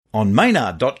on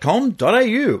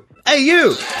maynard.com.au.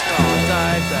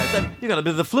 Dave, you got a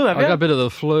bit of the flu, have you? I got a bit of the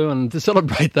flu, and to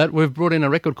celebrate that, we've brought in a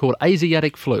record called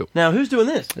Asiatic Flu. Now, who's doing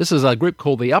this? This is a group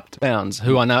called the Uptowns,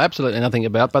 who I know absolutely nothing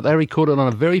about, but they recorded on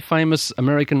a very famous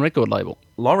American record label.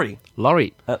 Laurie.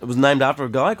 It was named after a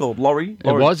guy called Laurie.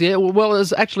 It was, yeah. Well, it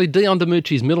was actually Dion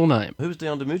DiMucci's middle name. Who's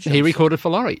Dion DiMucci? He recorded for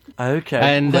Laurie. Okay.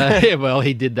 And,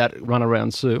 he did that Run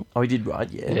Around Sue. Oh, he did, right,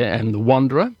 yeah. Yeah, and The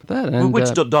Wanderer.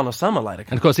 Which Donna Summer later.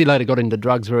 And, of course, he later got into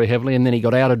drugs very heavily, and then he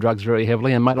got out of drugs very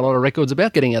heavily and made a lot of records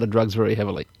about getting out of drugs very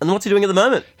heavily. And what's he doing at the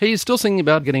moment? He's still singing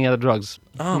about getting out of drugs.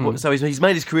 Oh, so he's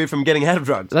made his career from getting out of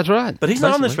drugs. That's right. But he's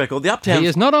not on this record. The Uptowns. He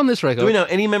is not on this record. Do we know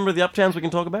any member of the Uptowns we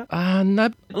can talk about? No.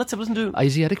 Let's have a listen to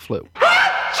Asiatic Flu.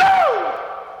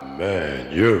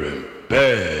 Man, you're in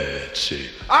bad shape.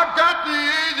 I got the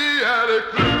Asiatic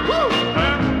flu.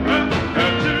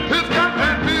 It's got me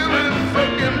feeling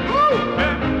sick and blue.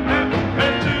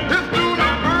 It's doing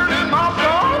a burn in my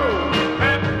soul.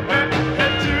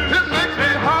 It makes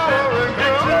me holler and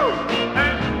grow.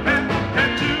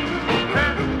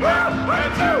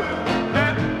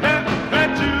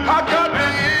 I got the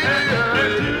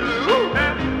Asiatic flu.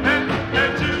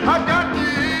 I got the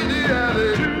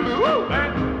Asiatic flu.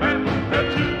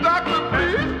 Doctor,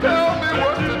 please tell me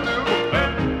what to do.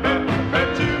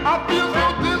 I feel so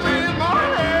dizzy in my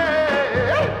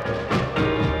head.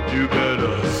 You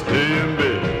better stay in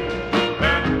bed.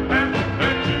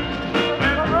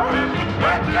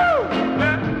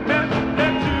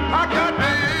 I got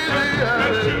the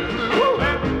Asiatic flu.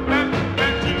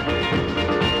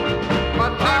 My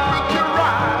temperature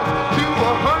rise to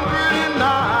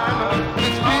 109.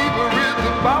 This fever is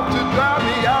about to drive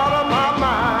me out of my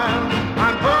mind.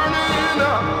 I'm burning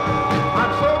up.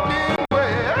 I'm soaking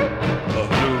wet. A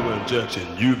flu injection,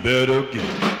 you better get.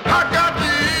 I got the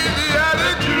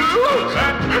Asiatic flu.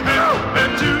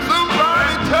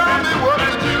 Somebody tell me what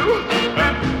to do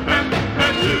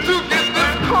to get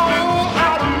this cold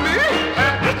out of me.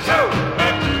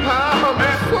 I'm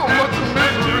in so much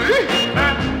misery.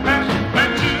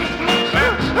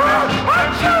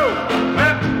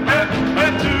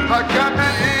 I got the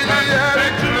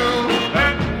Asiatic flu.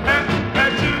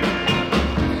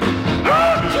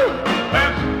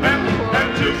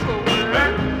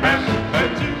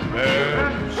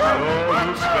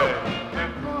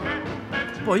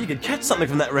 Boy, you could catch something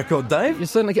from that record, Dave. You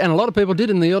certainly can. And a lot of people did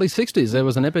in the early 60s. There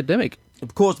was an epidemic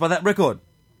Caused by that record.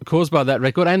 caused by that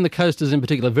record, and the Coasters in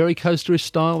particular. Very coasterish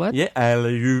style, that. Yeah,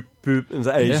 alley-oop, boop. It was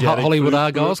Yeah, Asiatic Hollywood flu.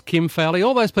 Argyles, Kim Fowley,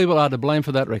 all those people are to blame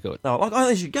for that record. Oh, like, I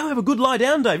think you should go have a good lie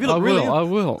down, Dave. You look I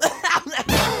will.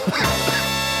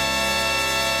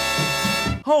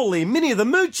 Holy Minnie the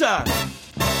Moocher!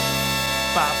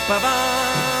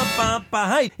 Ba-ba-ba-ba-ba.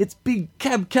 Hey, it's Big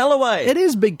Cab Calloway. It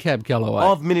is Big Cab Calloway.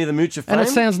 Of Minnie the Moocher fame. And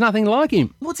it sounds nothing like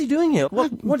him. What's he doing here?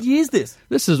 What year is this?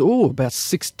 This is, about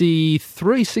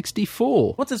 63,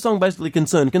 64. What's this song basically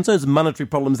concerned? It concerns monetary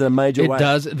problems in a major way. It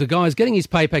does. The guy's getting his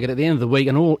pay packet at the end of the week,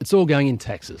 and it's all going in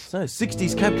taxes. So,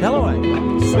 60s Cab Calloway.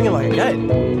 Swinging like a gate.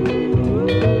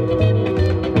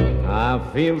 I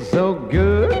feel so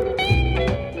good.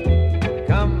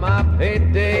 Come my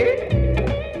payday,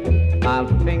 I'll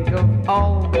think of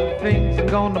all the things I'm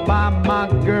gonna buy my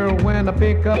girl when I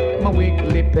pick up my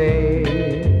weekly pay.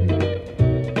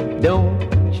 Don't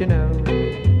you know?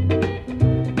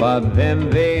 But then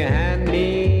they hand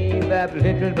me that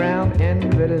little brown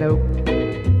envelope.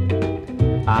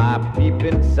 I peep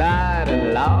inside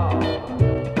and Lord,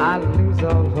 I lose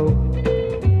all hope.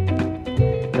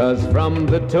 'Cause from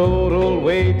the total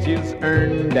wages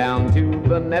earned down to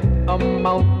the net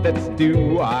amount that's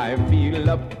due, I feel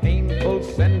a painful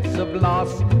sense of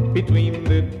loss between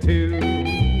the two.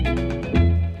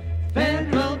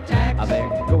 Federal tax. There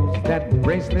goes that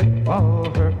bracelet for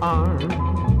her arm.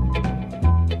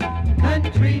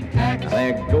 Country tax.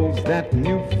 There goes that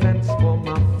new fence for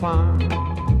my farm.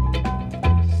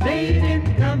 State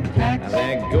income tax.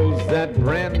 There goes that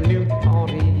brand new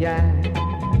Pontiac.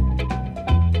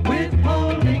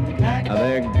 Withholding tax.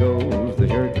 There goes the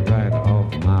shirt right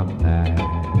off my back.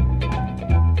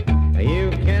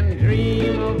 You can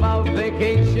dream about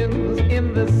vacations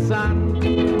in the sun.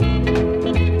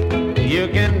 You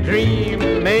can dream,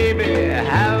 maybe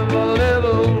have a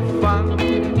little fun.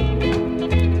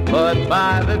 But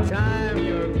by the time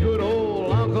your good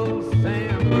old Uncle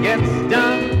Sam gets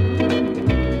done,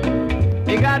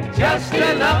 you got just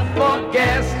enough for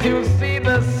gas to see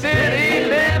the city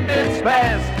limits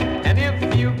pass. And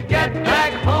if you get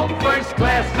back home first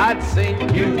class, I'd say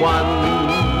you won.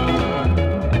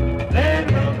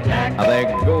 Federal tax. There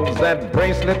goes that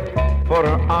bracelet for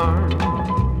her arm.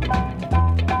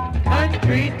 Country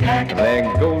Luxury tax. There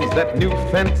goes that new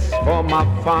fence for my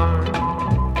farm.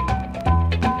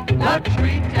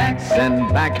 Luxury tax.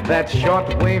 Send back that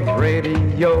shortwave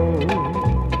radio.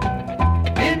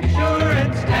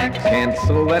 Insurance tax.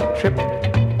 Cancel that trip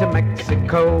to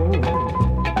Mexico.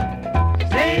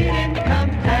 State income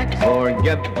tax.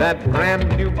 Forget that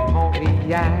brand new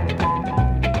Pontiac.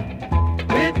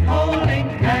 Withholding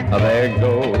tax. There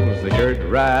goes the shirt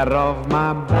right off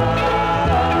my back.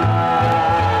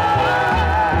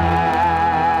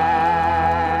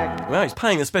 Well, he's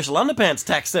paying the special underpants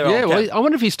tax there, Yeah, old well, Cap. I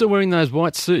wonder if he's still wearing those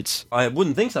white suits. I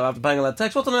wouldn't think so after paying all that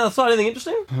tax. What's on the other side? Anything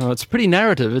interesting? Oh, it's pretty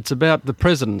narrative. It's about the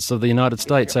presidents of the United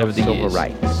States over the Civil years.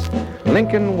 rights.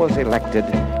 Lincoln was elected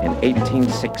in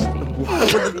 1860.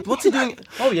 What's he doing?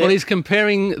 Oh, yeah. Well, he's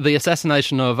comparing the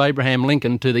assassination of Abraham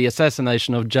Lincoln to the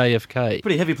assassination of JFK.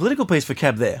 Pretty heavy political piece for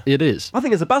Cab there. It is. I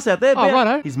think there's a bus out there. Oh, Ben.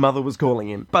 righto. His mother was calling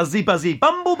him. Buzzy, buzzy,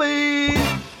 bumblebee!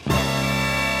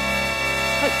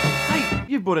 Hey,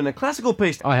 you've brought in a classical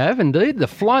piece. I have indeed. The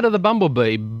Flight of the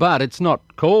Bumblebee, but it's not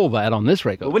called that on this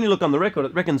record. Well, when you look on the record,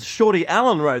 it reckons Shorty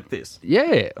Allen wrote this.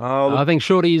 Yeah. Oh, I think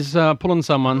Shorty's pulling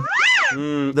someone.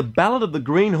 The Ballad of the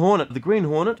Green Hornet. The Green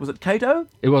Hornet, was it Kato?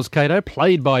 It was Kato,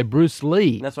 played by Bruce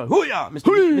Lee. That's right. Hoo-yah!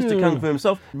 Mr. Kung Fu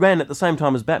himself ran at the same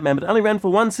time as Batman, but only ran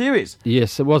for one series.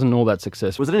 Yes, it wasn't all that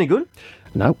successful. Was it any good?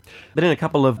 No. But in a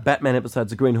couple of Batman episodes,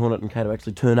 the Green Hornet and Kato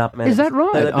actually turn up. Man. Is that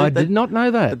right? I did not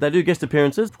know that. They do guest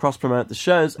appearances, cross-promote the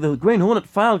shows. The Green Hornet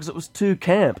failed because it was too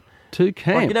camp. Too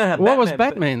camp. Like, you know how What was Batman-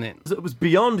 Batman then? It was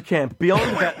beyond camp,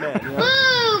 beyond Batman. You know?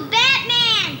 Ooh,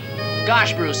 Batman!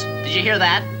 Gosh, Bruce, did you hear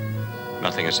that?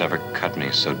 Nothing has ever cut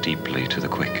me so deeply to the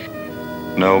quick.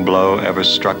 No blow ever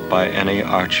struck by any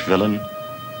arch villain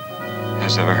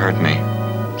has ever hurt me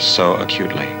so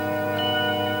acutely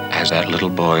as that little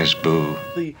boy's boo.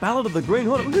 The Ballad of the Green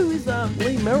Hornet. Who is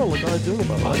Lee Merrill, the guy doing it,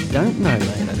 by the way? I don't know,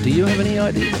 Lana. Do you have any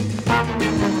idea?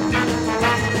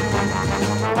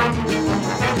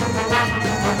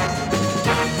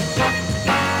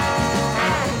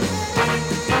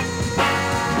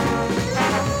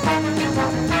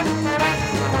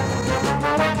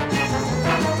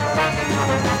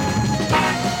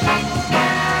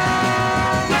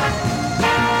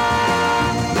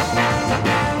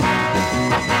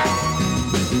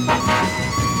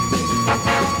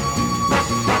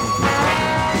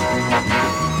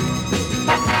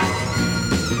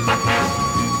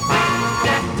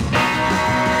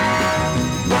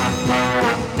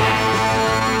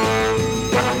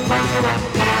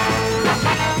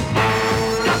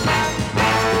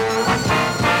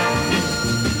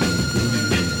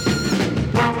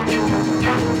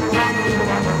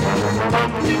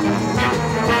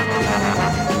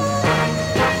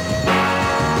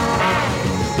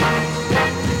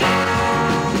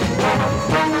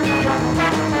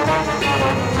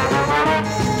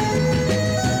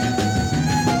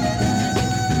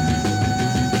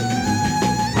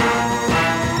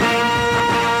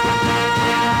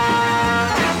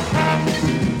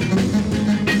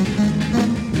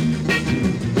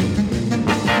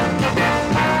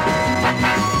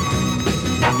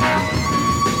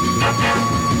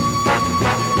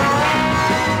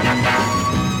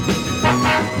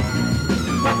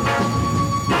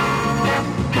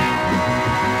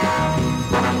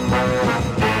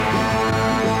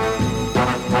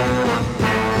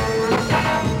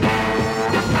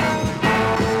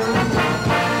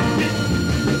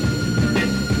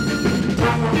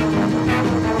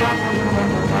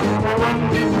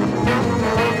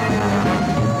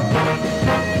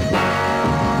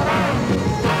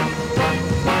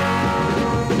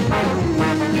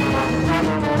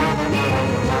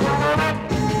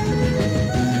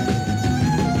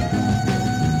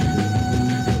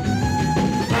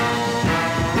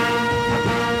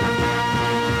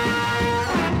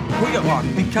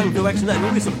 Big Kung Fu action.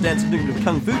 That we sort of dancing doing the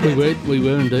Kung Fu dance. We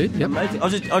were indeed. Yep. Amazing. I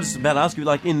was just about to ask you,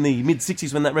 like in the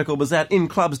mid-'60s when that record was out, in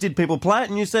clubs, did people play it?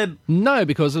 And you said... No,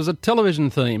 because it was a television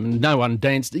theme and no one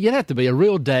danced. You'd have to be a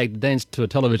real dag to dance to a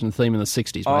television theme in the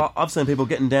 60s, mate. I've seen people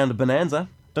getting down to Bonanza.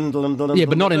 Yeah,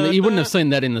 but not in you wouldn't have seen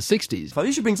that in the 60s. So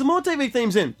you should bring some more TV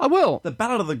themes in. I will. The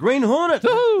Ballad of the Green Hornet.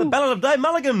 Woo-hoo. The Ballad of Dave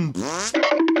Mulligan.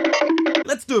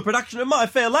 Let's do a production of My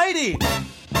Fair Lady.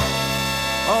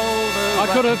 I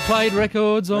could have played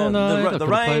records all night. I The could have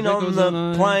played rain on records all the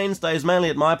night. plane stays mainly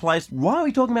at my place. Why are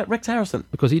we talking about Rex Harrison?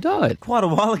 Because he died. Quite a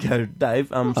while ago, Dave.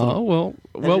 Oh,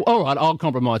 well, all right, I'll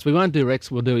compromise. We won't do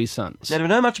Rex, we'll do his sons. Now, do we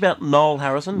know much about Noel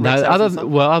Harrison? No, Rex Harrison's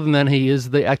son? other than he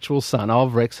is the actual son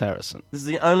of Rex Harrison. This is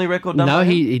the only record done No, by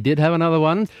him? he did have another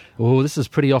one. Oh, this is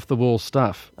pretty off-the-wall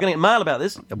stuff. I'm going to get mail about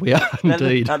this. We are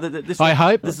indeed. I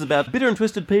hope. This is about bitter and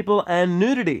twisted people and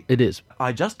nudity. It is.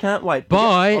 I just can't wait.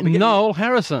 By Noel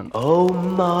Harrison. Oh,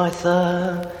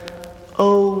 Martha,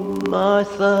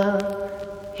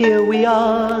 here we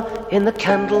are in the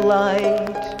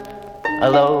candlelight,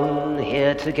 alone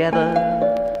here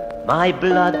together. My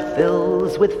blood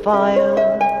fills with fire,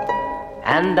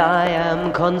 and I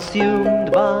am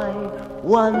consumed by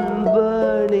one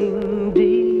burning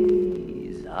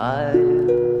desire.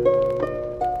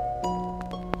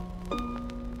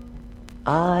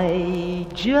 I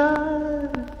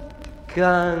just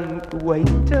can't wait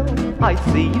till I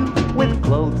see you with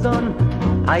clothes on.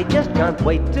 I just can't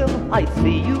wait till I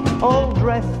see you all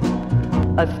dressed.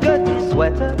 A skirt and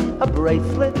sweater, a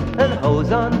bracelet and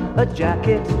hose on, a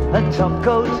jacket, a top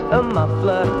coat, a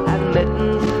muffler and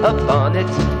mittens, a bonnet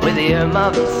with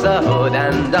earmuffs, a hood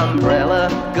and umbrella,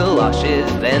 galoshes,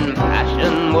 then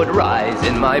passion would rise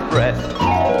in my breast.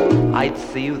 I'd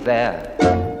see you there,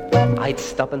 I'd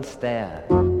stop and stare,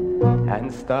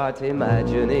 and start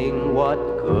imagining what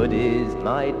goodies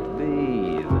might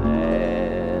be there.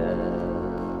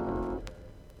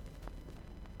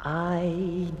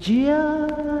 I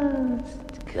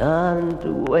just can't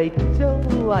wait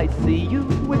till I see you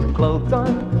with clothes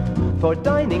on, for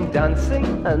dining,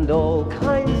 dancing, and all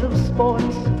kinds of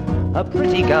sports. A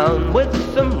pretty gown with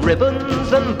some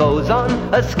ribbons and bows on,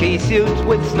 a ski suit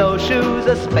with snowshoes,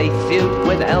 a space suit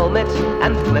with helmet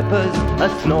and flippers, a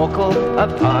snorkel, a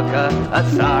parka, a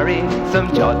sari, some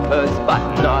jodhpurs, but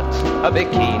not a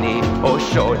bikini or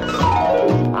shorts.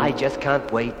 I just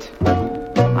can't wait.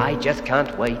 I just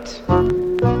can't wait.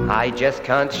 I just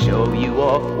can't show you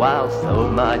off while so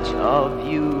much of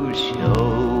you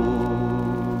shows.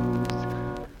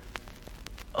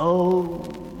 Oh,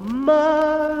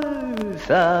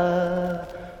 Martha,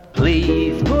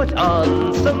 please put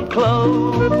on some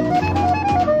clothes.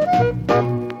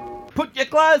 Put your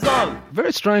clothes on!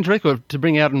 Very strange record to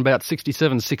bring out in about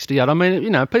 67, 68. I mean, you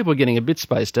know, people are getting a bit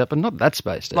spaced out, but not that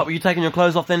spaced out. Like, were you taking your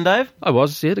clothes off then, Dave? I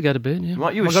was, yeah, to go to bed, yeah.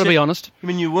 What, you were I've got to be honest. You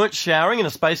mean you weren't showering in a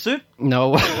spacesuit?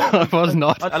 No, I was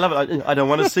not. I love it. I don't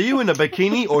want to see you in a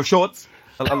bikini or shorts.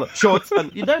 Shorts.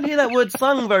 And you don't hear that word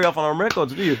sung very often on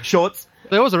records, do you? Shorts.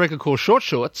 There was a record called Short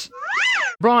Shorts.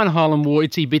 Brian Hyland wore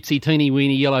itsy bitsy teeny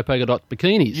weeny yellow polka dot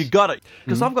bikinis. You got it.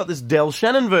 Because I've got this Del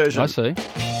Shannon version. I see.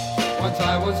 Once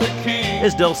I was a king.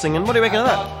 There's Del singing. What do you reckon of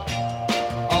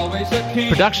that? Always a king.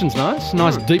 Production's nice.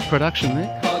 Nice deep production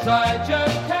there. 'Cause I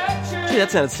just captured. Gee,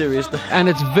 that sounded serious. And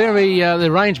it's very, the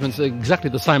arrangements are exactly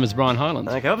the same as Brian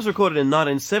Hyland's. Okay, that was recorded in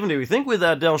 1970, we think, with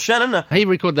Del Shannon. He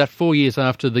recorded that 4 years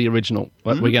after the original,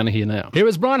 what we're going to hear now. Here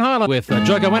is Brian Hyland with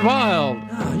Joker Went Wild.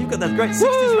 Oh, you've got that great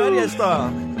 60s radio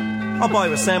style. I'll buy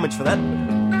you a sandwich for that.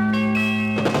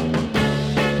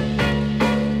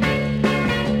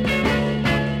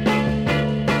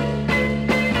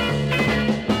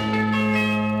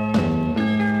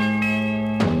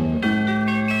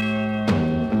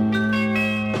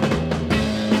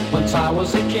 Once I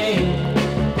was a king,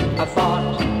 I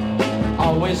thought,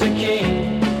 always a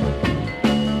king.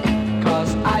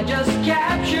 'Cause I just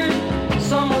captured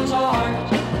someone's heart.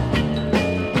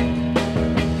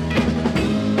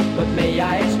 But may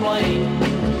I explain,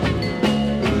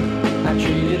 I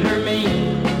treated her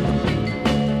mean.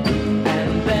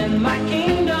 And then my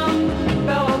kingdom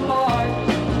fell apart.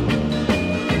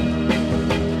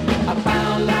 I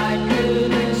found I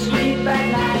couldn't sleep at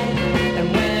night. And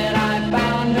when I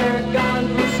found her gone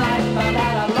from sight, found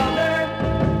out I loved her,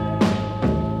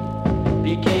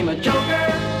 became a joker.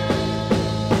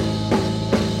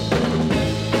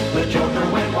 The joker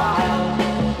went wild,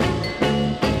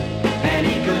 and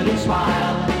he couldn't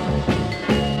smile,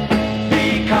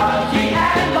 because he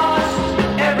had lost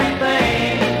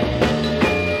everything.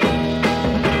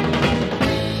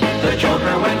 The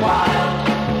joker went wild,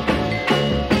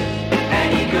 and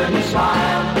he couldn't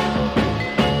smile.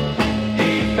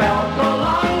 He felt no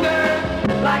longer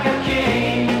like a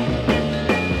king.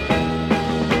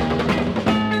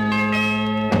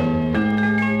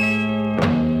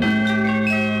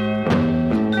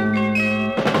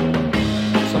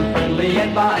 Some friendly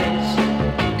advice,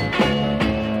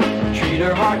 treat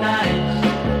her hard nice,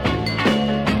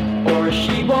 or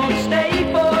she won't stay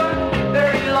for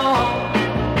very long,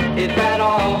 if at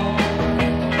all.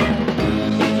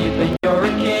 If you think you're a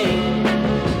king,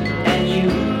 and you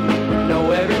know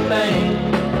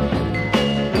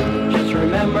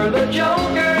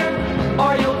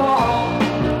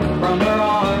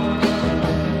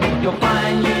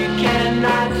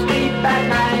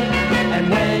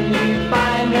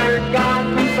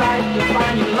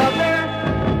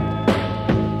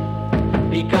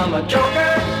from a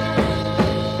joker.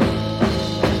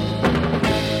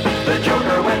 The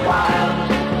joker went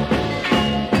wild,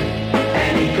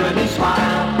 and he couldn't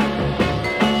smile,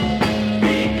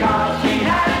 because he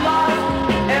had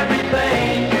lost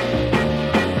everything.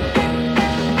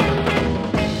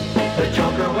 The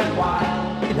joker went wild.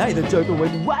 Hey, the Joker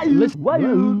went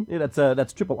wild. Yeah,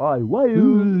 that's triple I.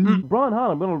 Wild. Brian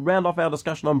Hart, I'm going to round off our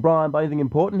discussion on Brian by anything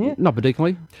important here. Not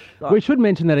particularly. We should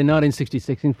mention that in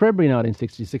 1966, in February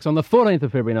 1966, on the 14th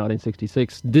of February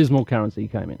 1966, Dismal Currency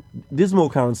came in.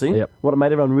 Dismal Currency? Yep. What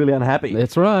made everyone really unhappy.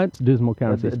 That's right. It's Dismal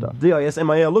Currency stuff.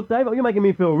 DISMAL. Look, Dave, you're making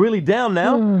me feel really down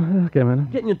now. Okay, man.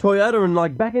 Getting your Toyota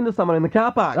and back into someone in the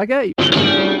car park. Okay.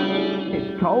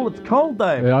 It's cold,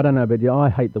 Dave. I don't know about you. I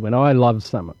hate the winter. I love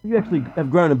summer. You actually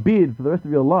have grown a beard for the rest of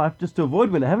your life just to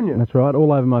avoid winter, haven't you? That's right.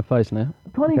 All over my face now.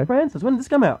 Connie Francis, when did this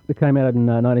come out? It came out in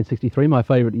 1963, my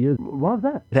favourite year. Why was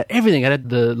that? It had everything. It had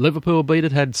the Liverpool beat,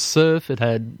 it had surf, it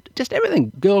had just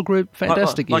everything. Girl group,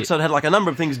 fantastic year. So it had a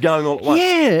number of things going all at once.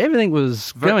 Yeah, everything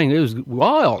was going. It was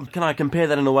wild. Can I compare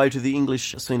that in a way to the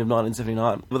English scene of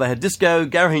 1979? Where they had disco,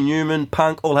 Gary Newman,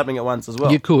 punk, all happening at once as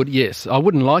well. You could, yes. I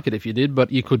wouldn't like it if you did, but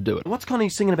you could do it. What's Connie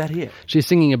singing about here? She's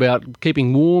singing about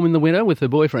keeping warm in the winter with her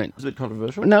boyfriend. It's a bit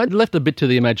controversial. No, it left a bit to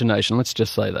the imagination, let's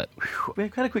just say that. We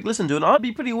had a quick listen to it. I'd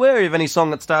be pretty wary of any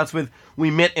song that starts with, "We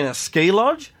met in a ski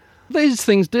lodge." These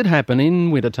things did happen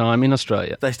in wintertime in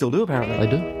Australia. They still do, apparently. They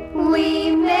do.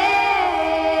 We met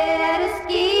at a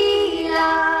ski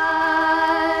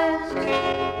lodge,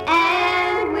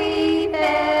 and we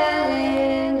fell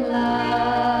in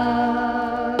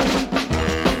love.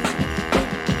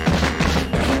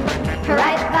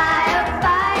 Right by a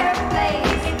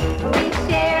fireplace, we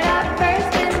shared our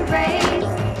first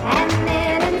embrace, and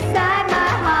then inside my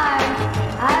heart,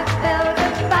 I felt a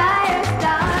fire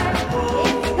start.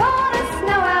 It's gonna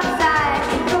snow outside,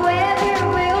 the weather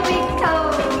will be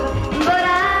cold, but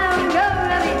I'm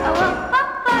gonna be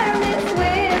warm this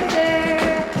winter.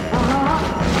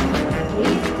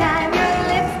 Each time your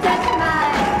lips touch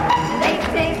mine, they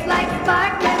taste like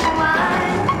sparkling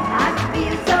wine. I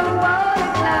feel so warm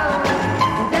and close,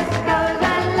 just 'cause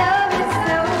I love you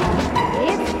so.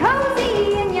 It's cozy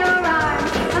in your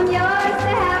arms, I'm yours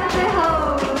to have to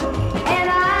hold, and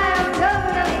I'm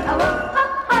gonna be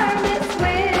warm this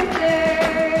winter.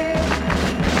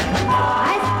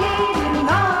 Ice skating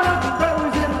on a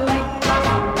frozen lake,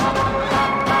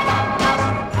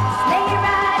 sleigh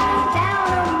riding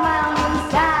down a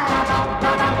mountainside,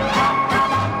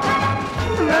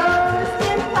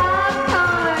 roasting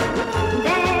popcorn,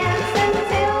 dancing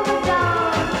till the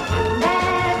dawn.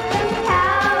 That's just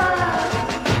how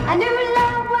I knew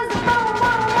love was born.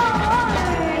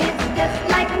 It's just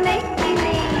like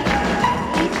make-believe.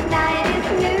 Each night is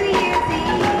New Year's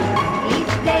Eve.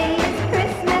 Each day is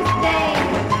Christmas Day.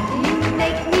 You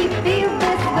make me feel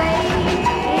this way.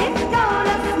 It's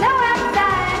gonna snow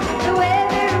outside, the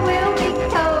weather will be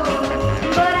cold,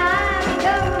 but I'm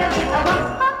gonna be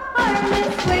warm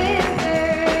this winter.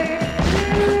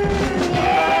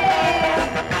 Yeah.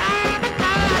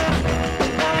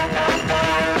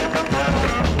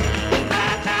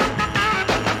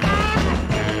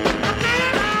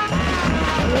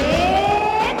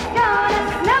 It's gonna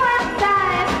snow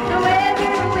outside, the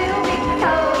weather will be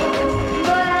cold,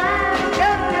 but I'm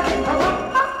gonna be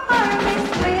warm this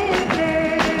winter.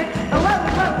 Whoa,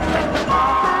 whoa, whoa,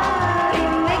 how you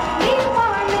make me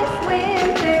warm this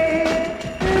winter,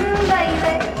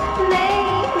 baby,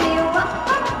 make me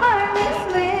warm this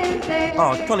winter.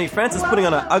 Oh, Connie Francis putting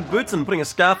on her Ugg boots and putting a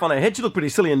scarf on her head. She'd look pretty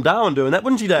silly in Darwin doing that,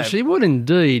 wouldn't she, Dave? She would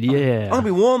indeed, I'm yeah. going to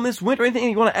be warm this winter. Anything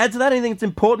you want to add to that? Anything that's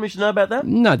important we should know about that?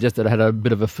 No, just that it had a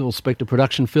bit of a Phil Spector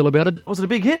production feel about it. Was it a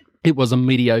big hit? It was a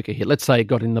mediocre hit. Let's say it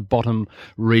got in the bottom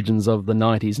regions of the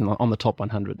 90s and on the top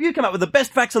 100. You come up with the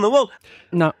best facts in the world.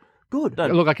 No. Good.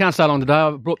 Don't. Look, I can't stay long today.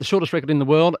 I've brought the shortest record in the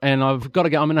world, and I've got to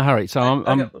go. I'm in a hurry, so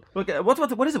I'm Okay, what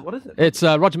is it? What is it? It's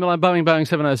Roger Miller, Boeing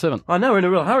 707. I know we're in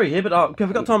a real hurry here, but have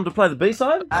we got time to play the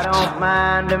B-side? I don't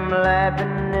mind them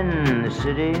laughing in the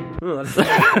city.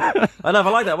 I know, if I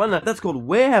like that one. That's called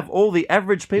Where Have All the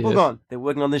Average People Yes. Gone? They're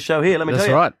working on this show here, let me That's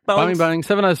tell you. right. Boeing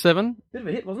 707. Bit of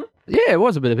a hit, wasn't it? Yeah, it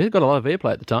was a bit of a hit. Got a lot of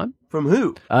airplay at the time. From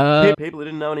who? People who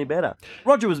didn't know any better.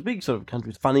 Roger was a big sort of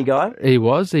country funny guy. He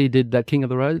was. He did that King of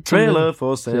the Road. Trailer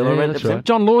for sale. Yeah, that's right.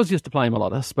 John Laws used to play him a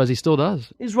lot. I suppose he still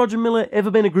does. Is Roger Miller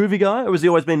ever been a groovy guy, or has he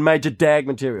always been major dag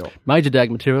material? Major dag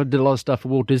material. Did a lot of stuff for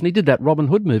Walt Disney. Did that Robin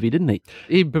Hood movie, didn't he?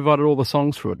 He provided all the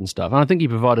songs for it and stuff. And I think he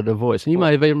provided a voice. And he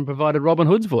may have even provided Robin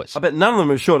Hood's voice. I bet none of them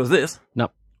are as short as this. No.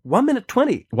 1 minute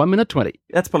 20. 1 minute 20.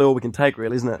 That's probably all we can take,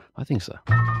 really, isn't it? I think so.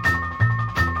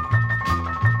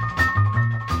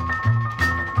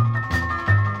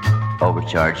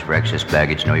 Overcharged for excess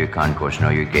baggage. Know your concourse, know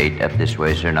your gate. Up this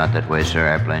way, sir, not that way, sir.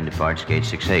 Airplane departs gate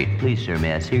 68. Please, sir,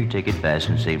 may I see your ticket?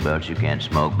 Fasten seatbelts. You can't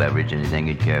smoke, beverage, anything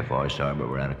you'd care for. Sorry, but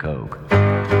we're out of Coke.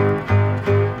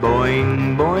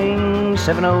 Boing, boing,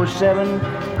 707.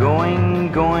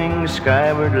 Going,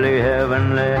 skywardly,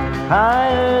 heavenly.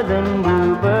 Higher than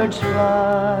bluebirds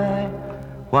fly.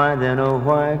 Why then, oh,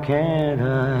 why can't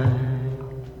I?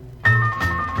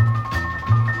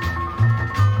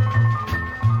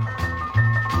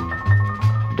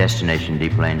 Destination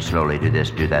deplane, slowly do this,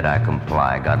 do that, I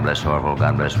comply. God bless Orville,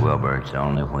 God bless Wilbur, it's the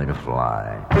only way to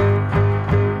fly.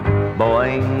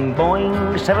 Boing,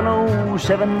 boing,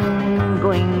 707,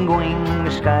 going,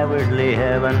 skywardly,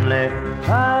 heavenly,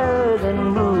 higher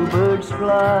than bluebirds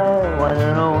fly. Why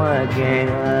then, oh, why can't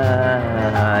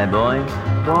I? Boing,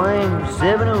 boing,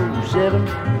 707,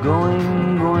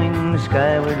 going,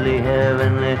 skywardly,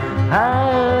 heavenly,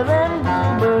 higher than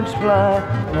bluebirds fly.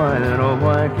 Why then, oh,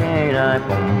 why can't I?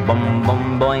 Boom, boom,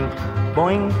 boom, boing,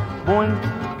 boing, boing,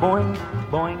 boing,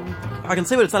 boing. I can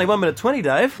see what it's only 1 minute 20,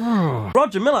 Dave.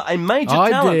 Roger Miller, a major I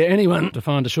talent. dare anyone to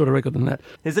find a shorter record than that.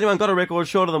 Has anyone got a record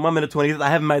shorter than 1 minute 20 that they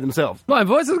haven't made themselves? My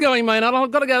voice is going, mate.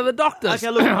 I've got to go to the doctor's. Okay,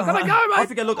 look, I've got to go, mate. I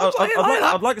think, look,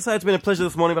 I'd like to say it's been a pleasure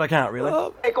this morning, but I can't really.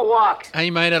 Take a walk. Hey,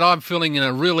 mate, I'm feeling in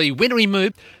a really wintry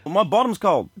mood. Well, my bottom's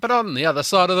cold. But on the other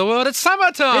side of the world, it's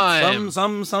summertime. It's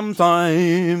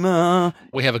sometime.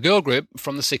 We have a girl group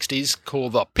from the 60s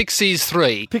called the Pixies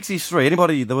 3. Pixies 3.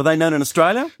 Anybody, were they known in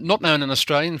Australia? Not known in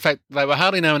Australia. In fact, they were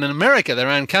hardly known in America, their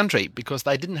own country, because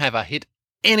they didn't have a hit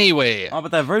anywhere. Oh,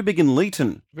 but they're very big in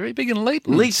Leeton. Very big in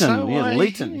Leeton.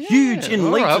 Leeton. Huge in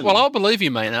all Leeton. Right. Well, I'll believe you,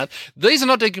 Maynard. These are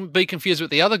not to be confused with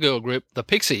the other girl group, the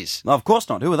Pixies. No, of course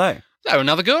not. Who are they? They were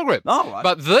another girl group. Oh, right.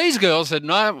 But these girls said,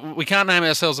 no, we can't name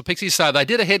ourselves the Pixies. So they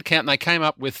did a head count and they came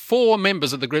up with 4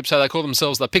 members of the group, so they call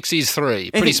themselves the Pixies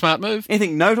 3. Pretty smart move.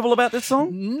 Anything notable about this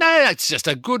song? No, it's just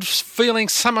a good feeling,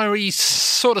 summery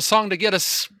sort of song to get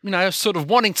us, sort of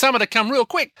wanting summer to come real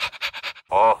quick.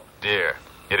 Oh, dear.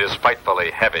 It is frightfully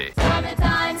heavy.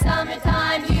 Summertime,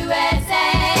 summertime,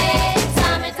 USA.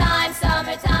 Summertime,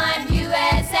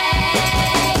 USA.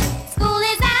 School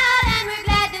is out and we're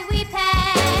glad that we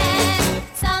passed.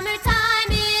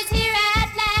 Summertime is here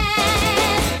at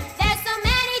last. There's so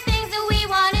many things that we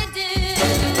want to do,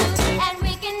 and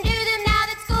we can do them now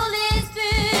that school is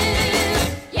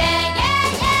through. Yeah,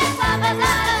 blah, blah,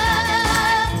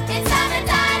 blah. It's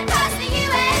summertime across the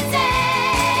USA.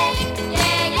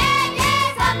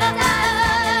 Yeah, blah, blah,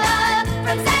 blah.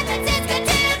 From San Francisco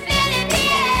to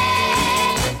Philadelphia.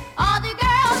 All the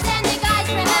girls and the guys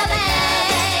from LA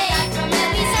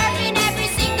will be surfing every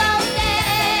single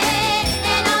day.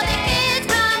 And all the kids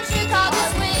from Chicago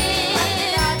swim in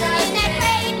that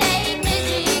great Lake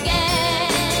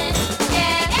Michigan.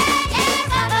 Yeah,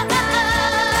 blah, blah,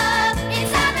 blah. It's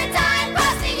summertime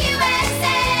across the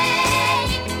USA.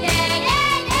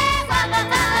 Yeah, blah, blah,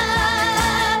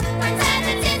 blah. From San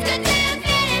Francisco to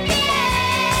Philadelphia.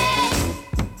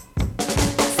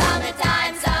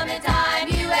 Summertime, USA.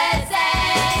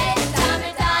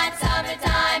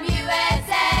 Summertime,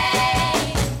 USA.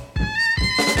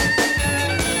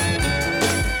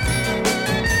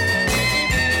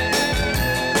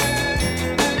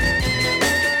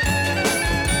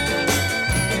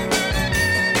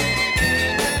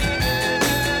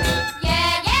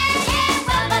 Yeah,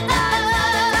 blah, blah,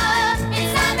 blah.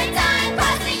 It's summertime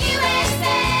across the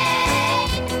USA.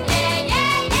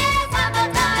 Yeah, blah, blah,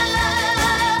 blah.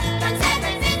 From San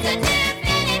Francisco to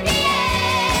Philadelphia.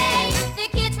 The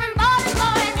kids from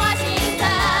Baltimore and Washington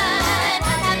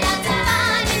have lots of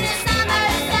fun in the summer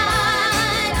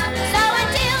sun. So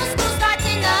until school starts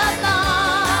in the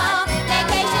fall,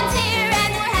 vacation's here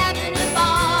and we're having a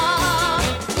ball.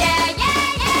 Yeah,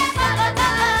 blah, blah,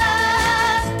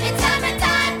 blah. It's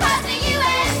summertime across the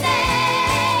USA.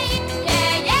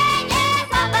 Yeah,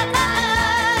 blah, blah,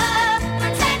 blah.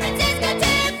 From San Francisco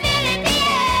to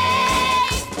Philadelphia.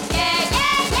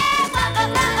 Yeah, blah, blah,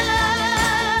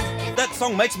 blah. That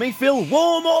song makes me feel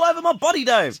warm all over my body,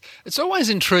 Dave. It's always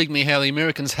intrigued me how the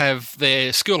Americans have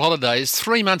their school holidays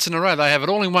 3 months in a row. They have it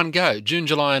all in one go, June,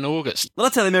 July and August. Well,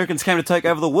 that's how the Americans came to take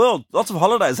over the world. Lots of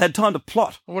holidays, had time to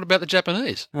plot. Well, what about the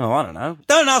Japanese? Oh, I don't know.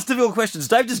 Don't ask difficult questions,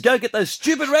 Dave. Just go get those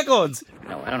stupid records.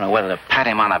 No, I don't know whether to pat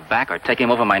him on the back or take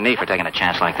him over my knee for taking a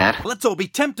chance like that. Let's all be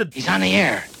tempted. He's on the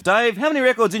air. Dave, how many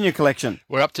records in your collection?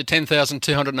 We're up to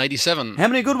 10,287. How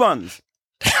many good ones?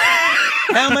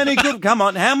 How many good? Come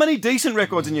on, how many decent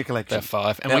records in your collection? About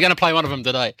 5. And we're going to play one of them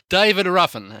today. David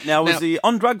Ruffin. Now, was he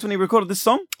on drugs when he recorded this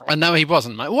song? No, he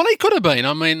wasn't, mate. Well, he could have been.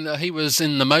 I mean, he was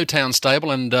in the Motown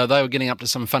stable and they were getting up to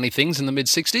some funny things in the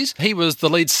mid-60s. He was the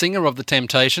lead singer of The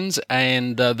Temptations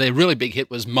and their really big hit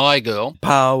was My Girl.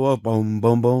 Power, boom,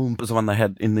 boom, boom. Was the one they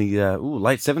had in the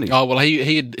late 70s. Oh, well,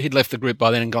 he'd left the group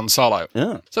by then and gone solo.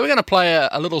 Yeah. So we're going to play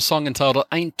a little song entitled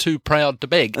Ain't Too Proud to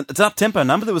Beg. It's an up-tempo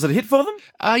number. Was it a hit for them?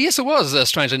 Yes, it was,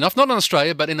 strangely enough. Not in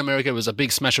Australia, but in America it was a big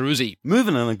smasheroozy.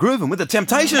 Moving and grooving with The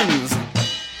Temptations.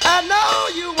 I know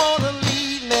you want to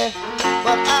leave me,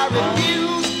 but I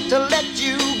refuse to let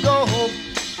you go.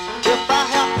 If I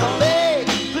have to beg,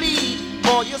 plead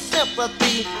for your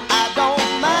sympathy, I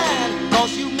don't mind,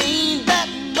 'cause you mean that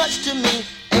much to me.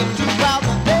 Ain't too proud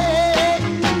to beg,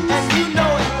 and you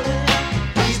know it.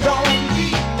 Please don't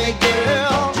leave me,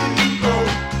 girl.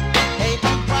 Ain't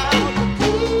too proud to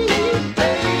plead,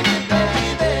 baby,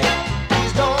 baby.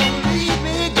 Please don't leave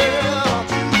me, girl.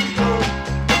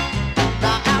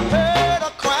 Now I heard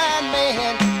a crying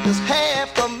man is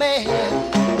half a man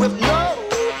with no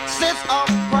sense of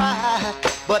pride.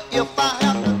 But if I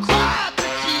have to cry to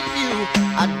keep you,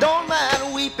 I don't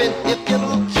mind weeping if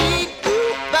it'll keep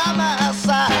you by my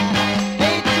side.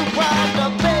 Ain't too proud to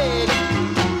beg,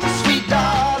 sweet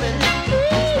darling.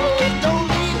 Please don't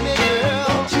leave me,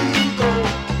 girl.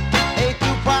 Ain't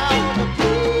too proud to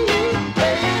plead,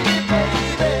 baby,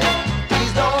 baby.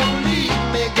 Please don't leave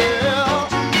me, girl.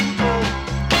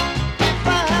 If I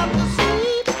have to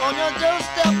sleep on your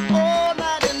doorstep all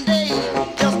night and day,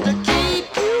 just to keep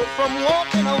you from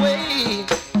walking away,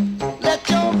 let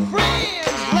your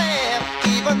friends laugh,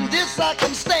 even this I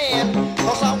can stand,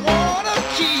 'cause I wanna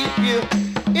keep you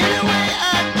any way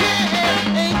I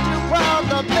can. Ain't too proud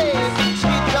to beg,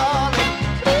 sweet darling.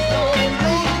 Please don't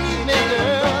leave me,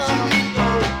 girl.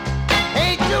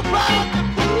 Ain't too proud to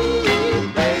plead,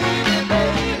 baby,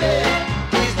 baby.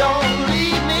 Please don't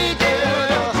leave me,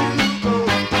 girl.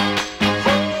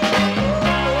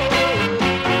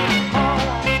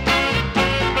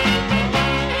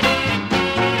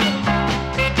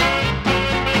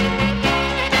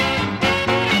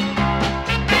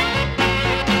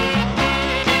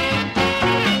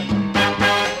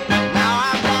 Now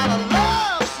I've got a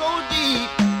love so deep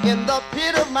in the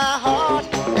pit of my heart,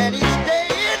 and each day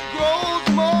it grows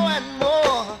more and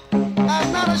more.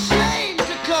 I'm not ashamed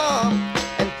to come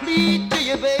and plead to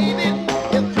you, baby.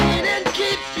 If pleading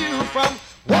keeps you from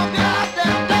walking out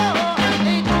that door,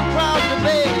 ain't too proud to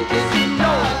beg if you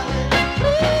know it.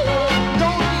 Please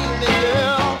don't leave me,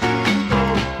 girl.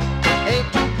 Ain't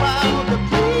too proud to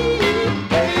plead,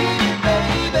 baby,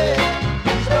 baby.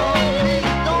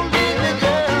 Don't leave me,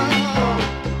 girl.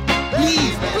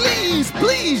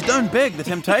 Please don't beg The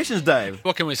Temptations, Dave.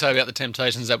 What can we say about The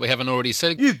Temptations that we haven't already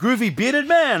said? You groovy bearded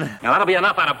man. Now that'll be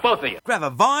enough out of both of you. Grab a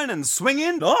vine and swing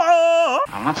in. Oh!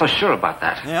 I'm not so sure about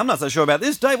that. Yeah, I'm not so sure about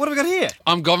this, Dave. What have we got here?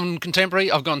 I'm gone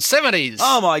contemporary, I've gone 70s.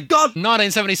 Oh my God.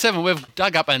 1977, we've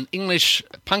dug up an English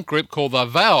punk group called The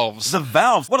Valves. The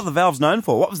Valves. What are the Valves known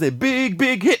for? What was their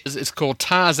big hit? It's called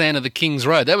Tarzan of the King's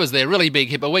Road. That was their really big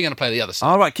hit, but we're going to play the other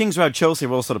side. Oh, right. Kings Road, Chelsea,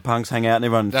 where all sort of punks hang out and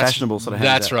everyone fashionable sort of hangs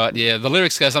out. That's right, yeah. The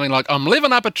lyrics go something like, I'm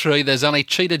living up a tree, there's only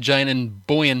Cheetah Jane and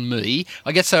Boy and me.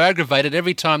 I get so aggravated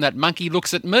every time that monkey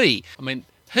looks at me. I mean,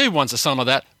 who wants a song like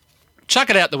that? Chuck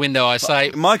it out the window, I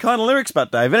say. My kind of lyrics,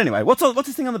 but Dave. Anyway, what's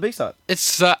this thing on the B-side?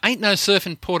 It's Ain't No Surf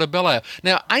in Portobello.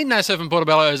 Now, Ain't No Surf in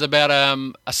Portobello is about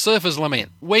a surfer's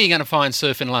lament. Where are you going to find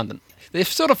surf in London? They're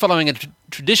sort of following a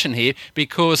tradition here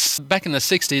because back in the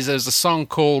 60s there was a song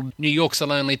called New York's a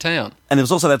Lonely Town. And there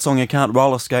was also that song You Can't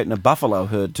Roller Skate in a Buffalo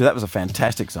heard too. That was a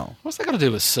fantastic song. What's that got to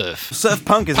do with surf? Surf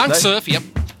punk, isn't it? Punk surf, yep.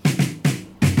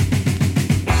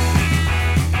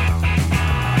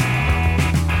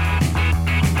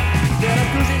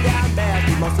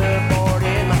 My surfboard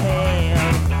in my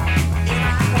hand,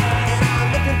 and I'm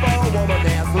looking for a woman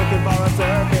that's looking for a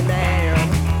surfing man.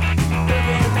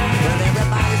 Well,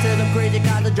 everybody says I'm crazy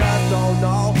 'cause I just don't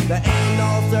know. There ain't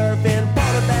no surfing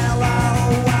Portobello.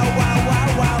 Wow, wow, wow,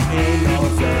 wow. Ain't no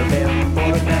surfing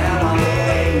Portobello.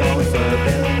 Ain't no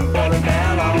surfing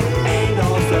Portobello. Ain't no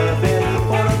surfing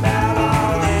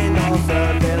Portobello. Ain't no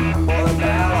surfing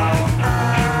Portobello.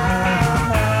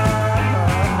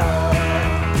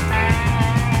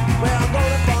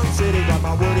 Got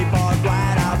my woody park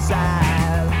right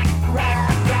outside.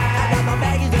 I got my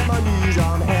baggies and my knees.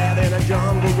 I'm having a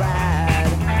jungle ride.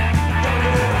 When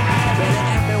they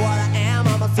ask me what I am,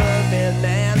 I'm a surfer.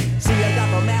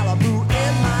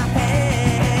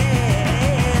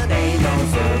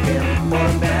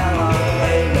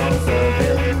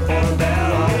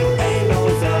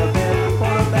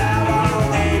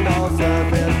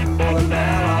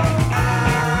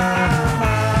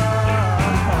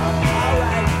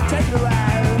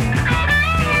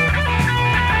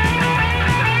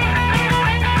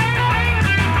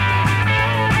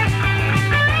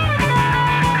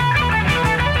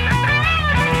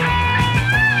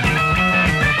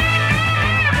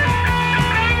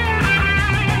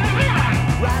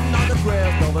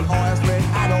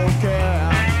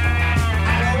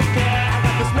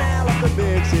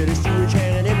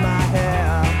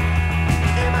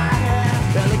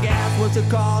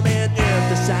 coming in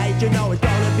the sight. You know it's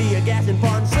gonna be a gas and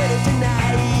fun city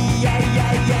tonight.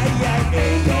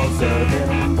 Ain't no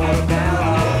serving for the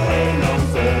fella. Ain't no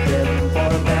serving for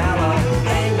the fella.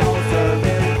 Ain't no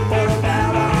serving for the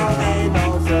fella. Ain't no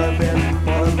serving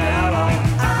for the fella.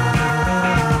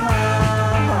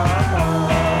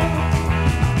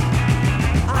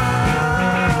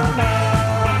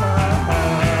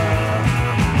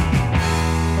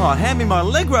 Oh, hand me my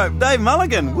leg rope, Dave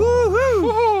Mulligan.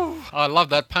 Woo-hoo! I love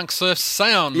that punk surf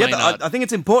sound, Yeah, Maynard. I think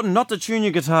it's important not to tune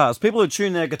your guitars. People who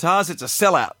tune their guitars, it's a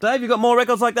sellout. Dave, you got more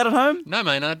records like that at home? No,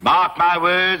 Maynard. Mark my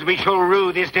words, we shall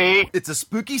rue this day. It's a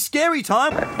spooky, scary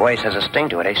time. That voice has a sting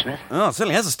to it, eh, Smith? Oh, it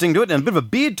certainly has a sting to it and a bit of a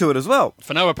beard to it as well.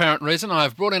 For no apparent reason,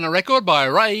 I've brought in a record by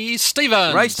Ray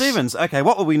Stevens. Ray Stevens. Okay,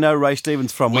 what will we know Ray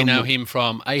Stevens from? We know him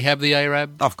from Ahab the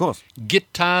Arab. Of course.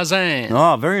 Guitarzan.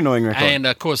 Oh, very annoying record. And,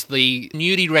 of course, the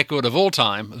nudie record of all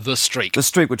time, The Streak. The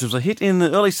Streak, which was a hit in the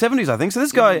early 70s, I think. So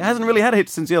this guy hasn't really had a hit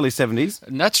since the early 70s.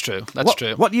 And that's true. That's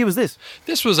true. What year was this?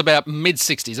 This was about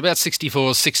mid-60s, about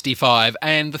 64, 65.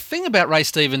 And the thing about Ray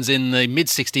Stevens in the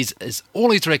mid-60s is all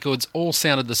his records all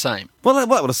sounded the same. Well, that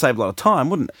would have saved a lot of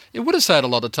time, wouldn't it? It would have saved a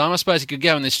lot of time. I suppose he could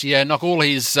go in the studio, knock all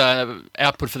his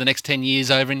output for the next 10 years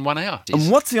over in 1 hour.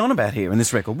 And what's he on about here in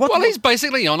this record? Well, he's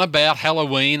basically on about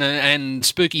Halloween and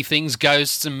spooky things,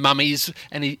 ghosts and mummies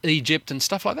and Egypt and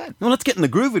stuff like that. Well, let's get in the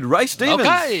groove with Ray Stevens.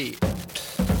 Okay.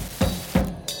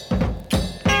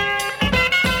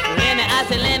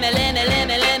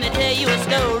 Let me tell you a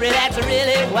story that's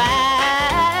really wild.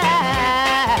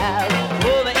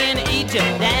 Over in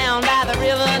Egypt, down by the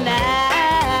river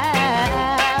Nile,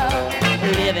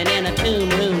 living in a tomb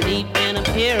room deep in a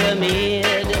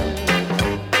pyramid,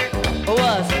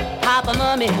 was Papa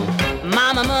Mummy,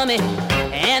 Mama Mummy,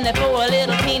 and the 4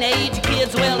 little teenage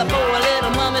kids. Well, the 4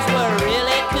 little mummies were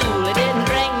really cool. They didn't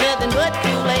drink nothing but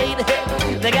Kool-Aid.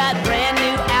 They got brand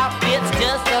new outfits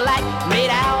just alike, made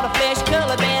out of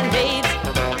flesh-colored band-aids.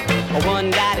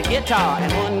 One got a guitar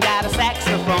and one got a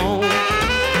saxophone,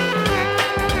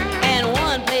 and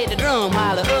one played the drum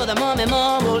while the other mummy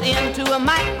mumbled into a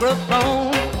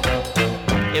microphone.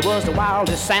 It was the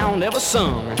wildest sound ever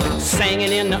sung,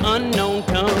 singing in the unknown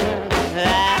tongue.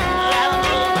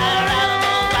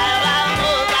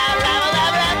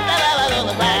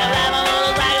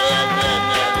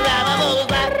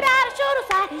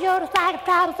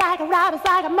 Ride a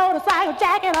cycle, motorcycle,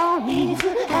 jacket on me.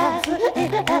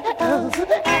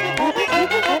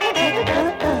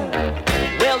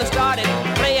 Well, they started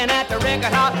playing at the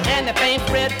record hop, and the fame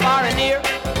spread far and near.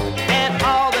 And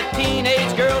all the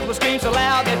teenage girls would scream so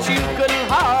loud that you couldn't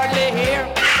hardly hear.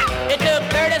 It took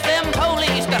 37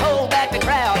 police to hold back the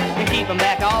crowd and keep them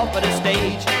back off of the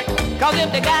stage. Cause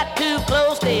if they got too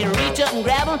close, they'd reach up and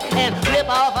grab them and flip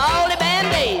off all the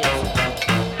band-aids.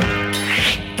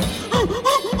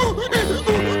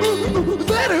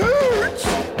 That hurts!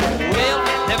 Well,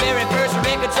 the very first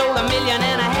record sold 1.5 million.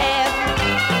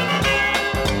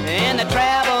 And they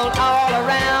traveled all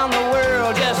around the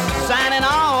world just signing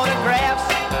autographs.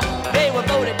 They were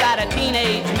voted by the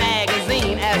Teenage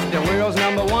Magazine as the world's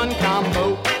 #1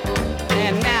 combo.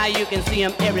 And now you can see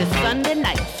them every Sunday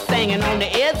night singing on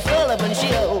the Ed Sullivan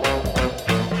Show.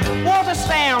 What a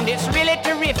sound, it's really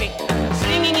terrific,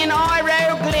 singing in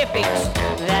hieroglyphics.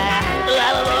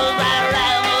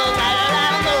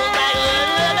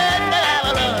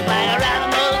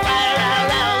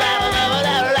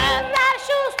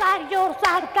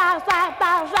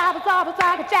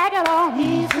 Jacket on.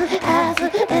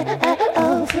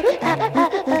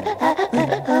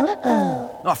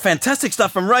 Oh, fantastic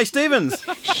stuff from Ray Stevens.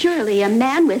 Surely a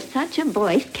man with such a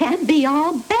voice can't be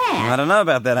all bad. I don't know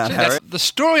about that, Aunt Harry. The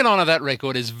storyline of that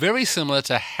record is very similar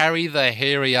to Harry the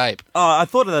Hairy Ape. Oh, I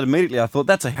thought of that immediately. I thought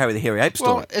that's a Harry the Hairy Ape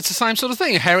story. Well, it's the same sort of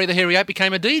thing. Harry the Hairy Ape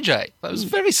became a DJ. That was a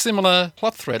very similar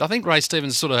plot thread. I think Ray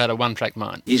Stevens sort of had a one-track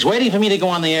mind. He's waiting for me to go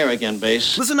on the air again,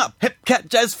 Bass. Listen up, Hip Cat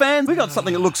Jazz fans. We got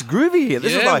something that looks groovy here.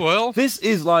 This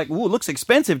is like, ooh, it looks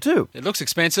expensive too. It looks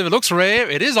expensive. It looks rare.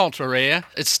 It is ultra rare.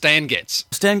 It's Stan Getz.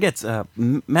 Stan Getz,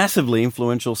 massively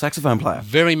influential saxophone player.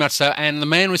 Very much so. And the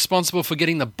man responsible for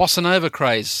getting the bossa nova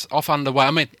craze off underway.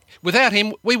 I mean, without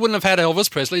him, we wouldn't have had Elvis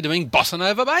Presley doing Bossa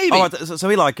Nova Baby. Oh, so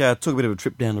he took a bit of a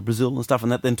trip down to Brazil and stuff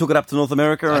and that, then took it up to North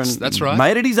America that's right.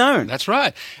 Made it his own. That's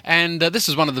right. And this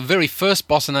is one of the very first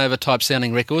Bossa Nova type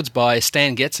sounding records by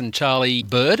Stan Getz and Charlie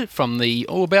Bird from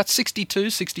about 62,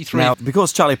 63. Now,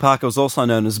 because Charlie Parker was also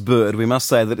known as Bird, we must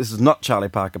say that this is not Charlie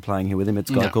Parker playing here with him.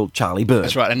 It's a guy called Charlie Bird.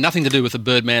 That's right, and nothing to do with the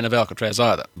Birdman of Alcatraz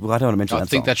either. Well, I don't want to mention that I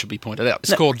think song. that should be pointed out.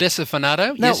 It's called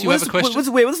Desafinado. Yes, you have a question? This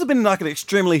has been like an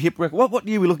extremely hip record. What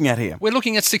year are we looking at at here? We're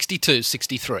looking at 62,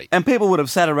 63. And people would have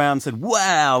sat around and said,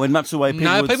 wow, in much the way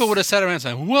people would have sat around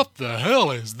saying, what the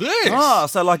hell is this? Oh,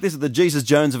 so like this is the Jesus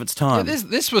Jones of its time. Yeah,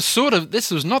 this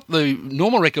was not the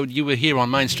normal record you would hear on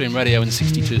mainstream radio in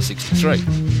 62, 63.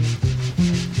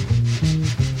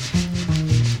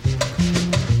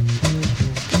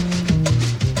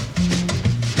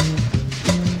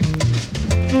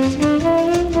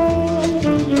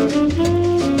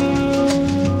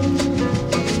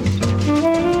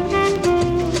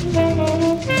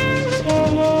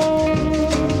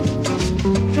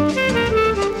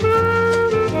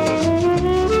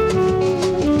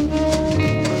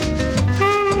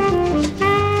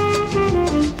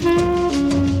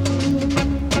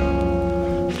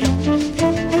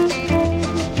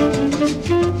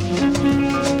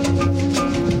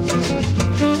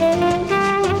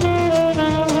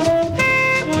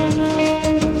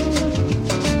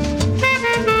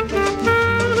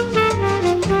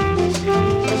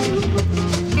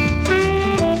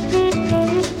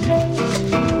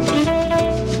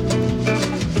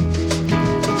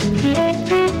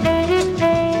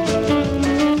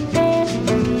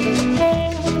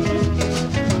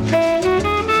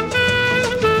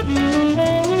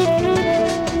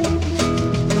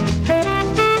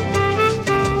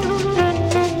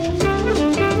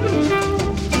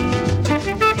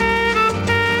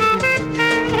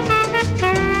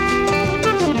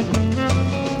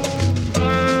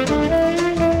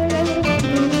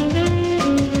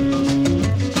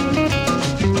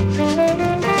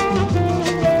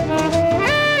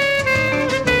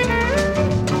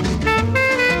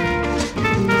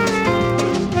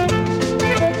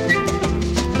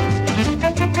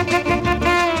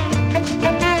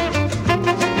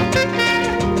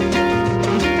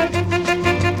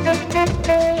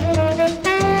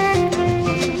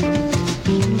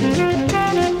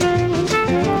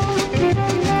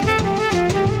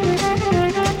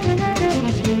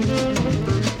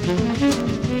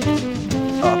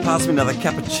 Pass me another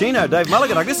cappuccino, Dave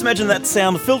Mulligan. I just imagine that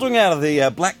sound filtering out of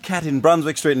the Black Cat in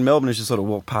Brunswick Street in Melbourne as you sort of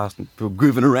walk past and people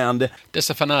grooving around.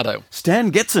 DeStefano.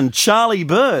 Stan Getz and Charlie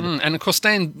Bird. And of course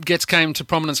Stan Getz came to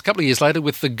prominence a couple of years later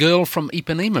with The Girl from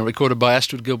Ipanema, recorded by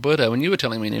Astrid Gilberto, and you were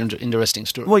telling me an interesting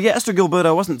story. Well, yeah, Astrid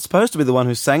Gilberto wasn't supposed to be the one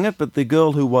who sang it, but the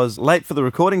girl who was late for the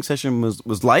recording session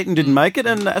was late and didn't make it,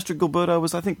 and Astrid Gilberto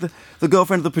was, I think, the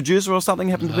girlfriend of the producer or something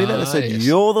happened to be there. They said, yes.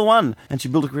 You're the one. And she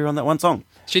built a career on that one song.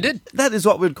 She did. That is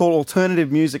what we'd call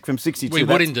alternative music from 62. We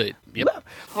would indeed. Yep.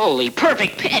 Holy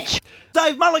perfect pitch.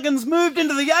 Dave Mulligan's moved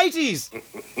into the 80s.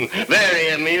 Very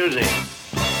amusing.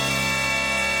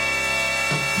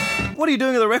 What are you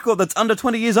doing with a record that's under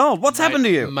 20 years old? What's happened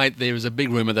to you? Mate, there was a big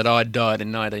rumour that I died in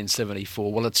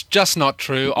 1974. Well, it's just not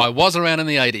true. I was around in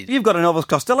the 80s. You've got an Elvis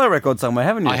Costello record somewhere,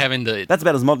 haven't you? I have indeed. That's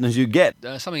about as modern as you get.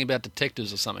 Something about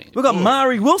detectives or something. We've got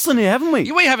Mari Wilson here, haven't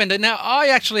we? We have indeed. Now, I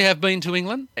actually have been to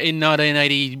England in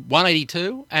 1981,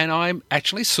 82, and I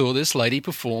actually saw this lady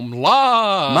perform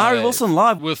live. Mari Wilson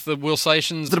live? With the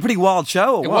Wilsations. Was it a pretty wild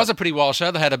show or what? It was a pretty wild show.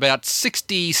 They had about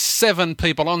 67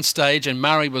 people on stage, and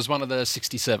Mari was one of the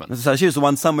 67. So she was the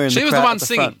one somewhere in the crowd. She was the one at the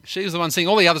singing. front. She was the one singing.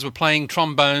 All the others were playing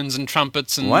trombones and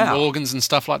trumpets and organs and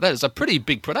stuff like that. It's a pretty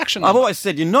big production. I've always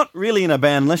said you're not really in a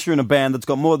band unless you're in a band that's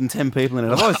got more than 10 people in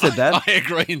it. I've always said that. I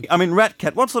agree. I mean, Rat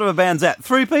Cat, what sort of a band's that?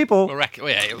 3 people? Well,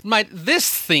 yeah. Mate, this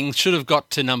thing should have got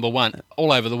to number 1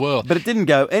 all over the world. But it didn't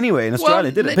go anywhere in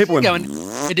Australia, did it? People were going.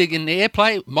 It did in the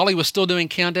airplay. Molly was still doing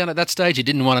Countdown at that stage. He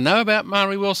didn't want to know about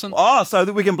Mari Wilson. Oh, so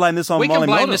that we can blame this on Molly Meldrum. We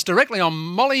can blame this directly on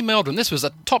Molly Meldrum. This was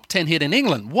a top 10 hit in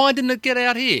England. Why didn't it get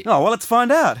out here? Oh, well, let's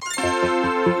find out.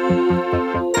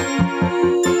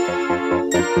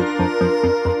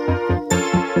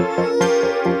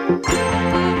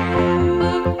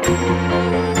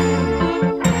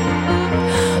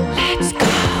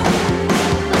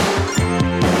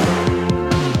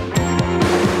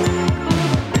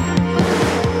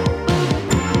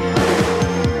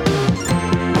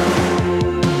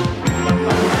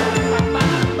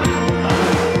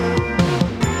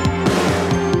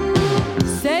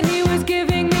 Said he was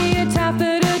giving me a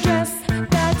taffeta dress.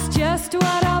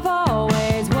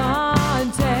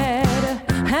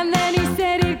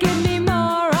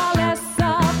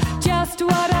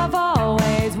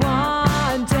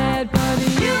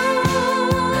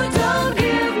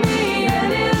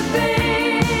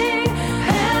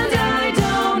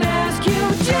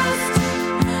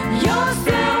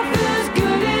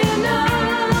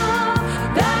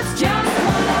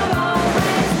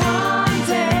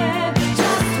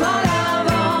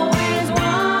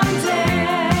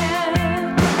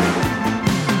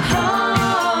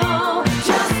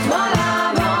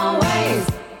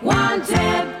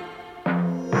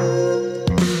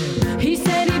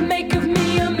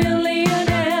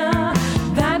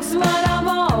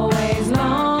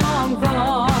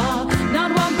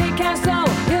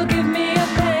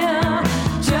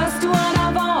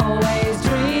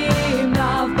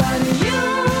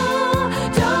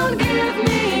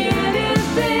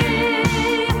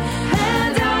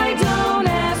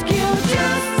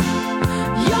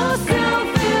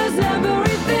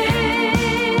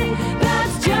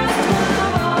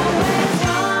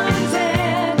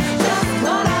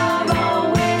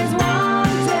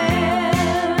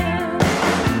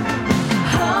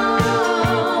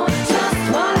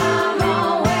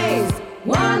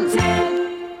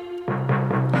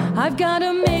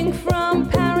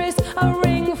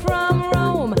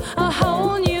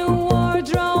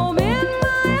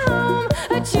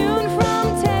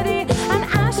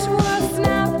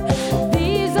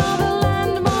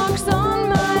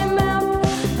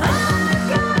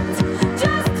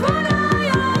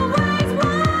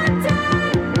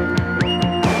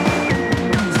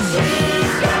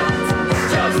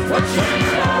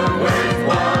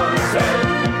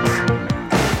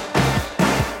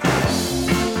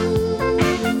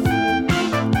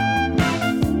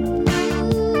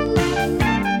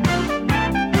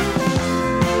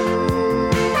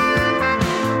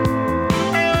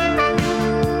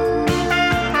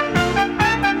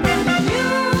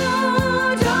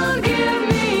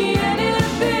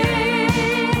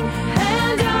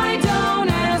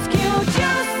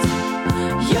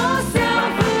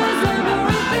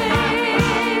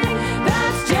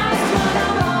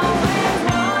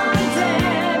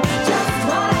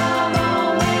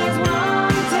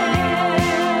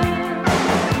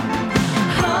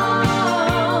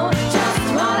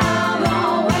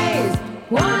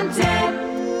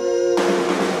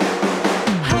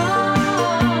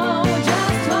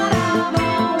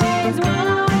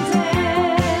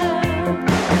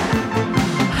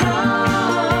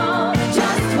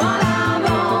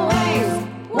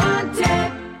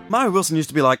 Mary Wilson used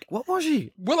to be like, what was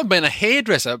she? Will have been a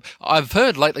hairdresser. I've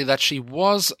heard lately that she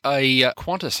was a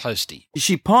Qantas hostie.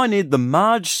 She pioneered the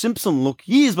Marge Simpson look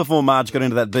years before Marge got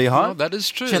into that beehive. Oh, that is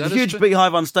true. She had that the is huge true.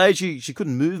 beehive on stage. She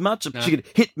couldn't move much. No. She could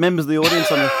hit members of the audience.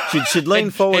 She'd lean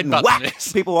forward and headbutt whack them,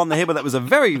 yes. people on the head. But that was a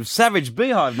very savage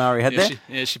beehive Mary had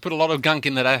there. She put a lot of gunk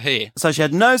in that hair. So she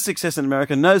had no success in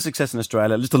America, no success in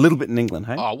Australia, just a little bit in England,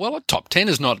 hey? Oh, well, a top 10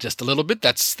 is not just a little bit.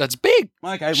 That's big.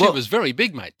 Okay, She well- was very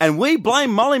big, mate. And we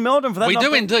blame Molly Meldrum for that. We not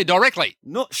do being- indeed, directly.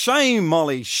 Not shame,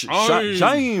 Molly.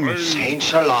 Shame.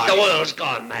 Saints alive. The world's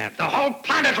gone mad. The whole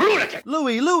planet's lunatic.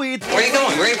 Louis. Where are you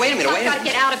going? Wait a minute. I've got to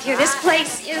get out of here. This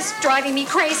place is driving me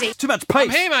crazy. Too much pace. I'm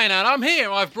here, Maynard. I'm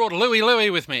here. I've brought Louis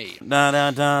with me.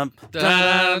 Da-da-da.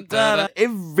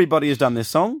 Everybody has done this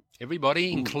song.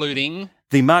 Everybody, including...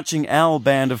 The Marching Owl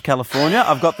Band of California.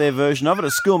 I've got their version of it,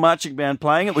 a school marching band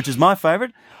playing it, which is my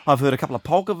favourite. I've heard a couple of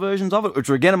polka versions of it, which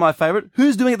are again my favourite.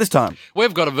 Who's doing it this time?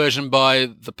 We've got a version by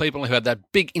the people who had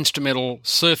that big instrumental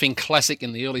surfing classic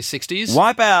in the early 60s.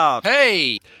 Wipeout.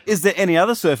 Hey! Is there any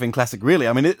other surfing classic, really?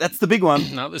 I mean, that's the big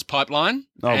one. No, there's Pipeline,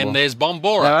 Oh, and well. there's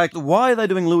Bombora. Now, why are they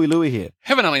doing Louis here?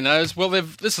 Heaven only knows. Well,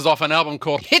 this is off an album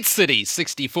called Hit City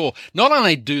 64. Not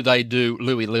only do they do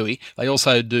Louis, they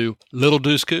also do Little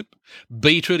Deuce Coupe,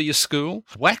 Be True to Your School,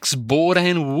 Wax, Board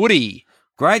and Woody.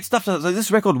 Great stuff. So is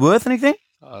this record worth anything?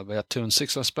 About 2 and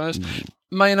 6, I suppose.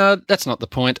 Maynard, that's not the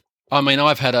point. I mean,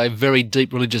 I've had a very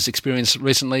deep religious experience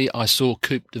recently. I saw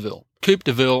Coupe de Ville. Coupe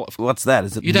de Ville. What's that?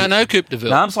 Is it? You don't know Coupe de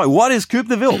Ville? No, I'm sorry. What is Coupe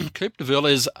de Ville? Coupe de Ville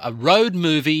is a road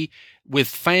movie with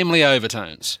family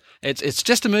overtones. It's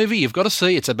just a movie you've got to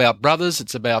see. It's about brothers.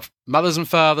 It's about mothers and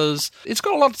fathers. It's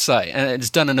got a lot to say, and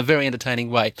it's done in a very entertaining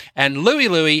way. And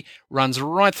Louis runs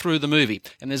right through the movie.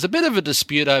 And there's a bit of a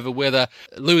dispute over whether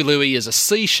Louis is a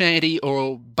sea shanty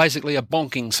or basically a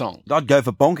bonking song. I'd go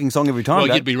for bonking song every time. Well,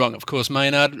 Dad. you'd be wrong, of course,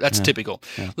 Maynard. That's typical.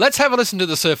 Yeah. Let's have a listen to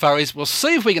the Surfaris. We'll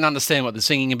see if we can understand what they're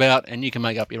singing about, and you can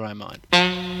make up your own mind.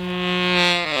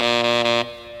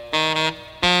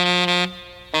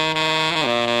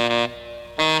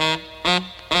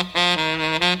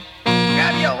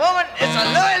 Grab your woman, it's a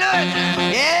Louis.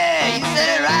 Yeah, you said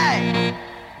it right.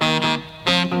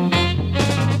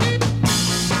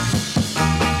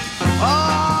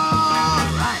 All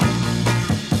right.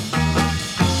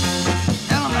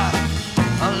 Tell 'em about it.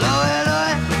 A Louis.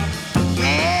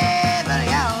 Yeah, buddy,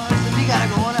 we gotta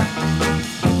go on up.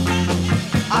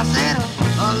 I said a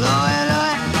Louis.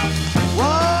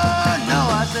 Whoa, no,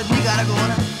 I said we gotta go on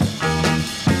up.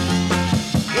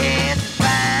 It's a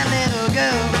fine little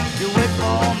girl, you wait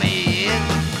for me.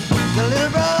 The little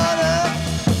brother,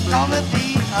 come with me.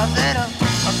 I said,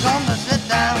 I've come to sit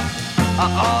down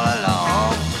all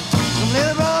along. The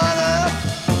little brother,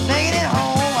 making it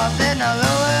home. I said, now,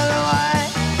 Louis.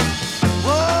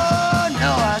 Whoa,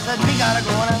 no, I said, we gotta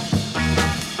go now.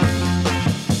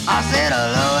 I said,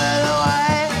 Louis.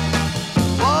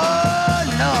 Whoa,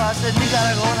 no, I said, we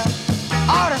gotta go now.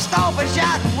 All to stomp and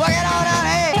shout and work it on out,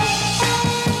 hey.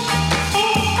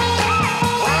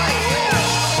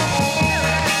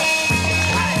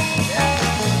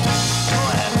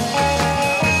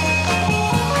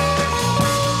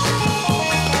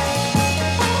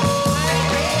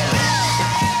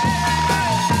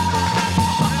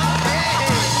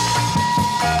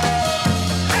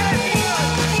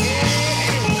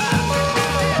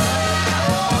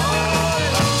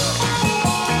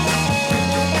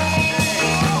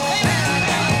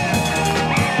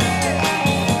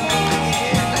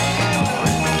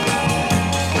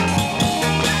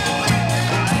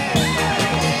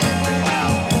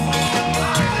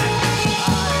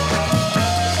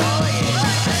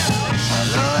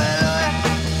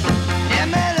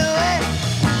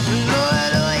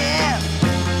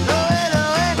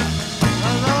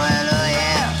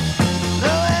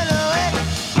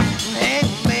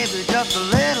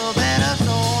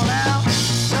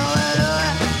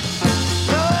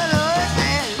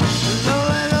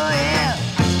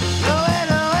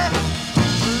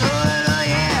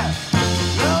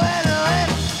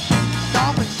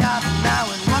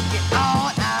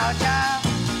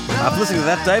 After listening to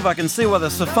that, Dave, I can see why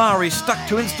the Safari stuck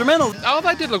to instrumental. Oh,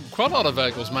 they did quite a lot of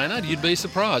vocals, Maynard. You'd be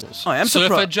surprised. I am Surfer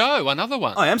surprised. Joe, another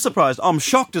one. I am surprised. I'm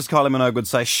shocked, as Kylie Minogue would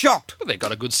say. Shocked. Well, they've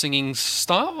got a good singing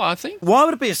style, I think. Why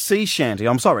would it be a sea shanty?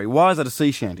 I'm sorry. Why is it a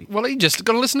sea shanty? Well, you just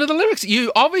got to listen to the lyrics.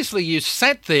 You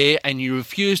sat there and you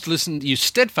refused to listen. You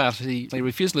steadfastly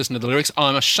refused to listen to the lyrics.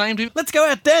 I'm ashamed of you. Let's go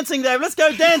out dancing, Dave. Let's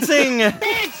go dancing.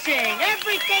 Dancing!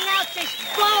 Everything else is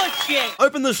bullshit!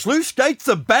 Open the sluice gates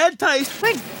of bad taste.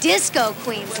 We're disco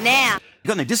queens now. You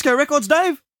got any disco records,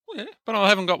 Dave? Yeah, but I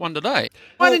haven't got one today.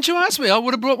 Why didn't you ask me? I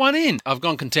would have brought one in. I've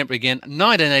gone contemporary again.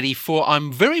 1984.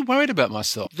 I'm very worried about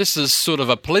myself. This is sort of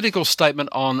a political statement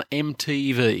on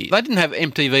MTV. They didn't have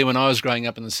MTV when I was growing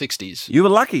up in the 60s. You were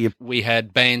lucky. We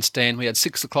had Bandstand, we had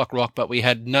 6 o'clock rock, but we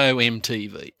had no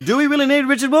MTV. Do we really need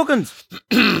Richard Wilkins?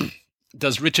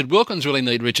 Does Richard Wilkins really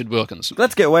need Richard Wilkins?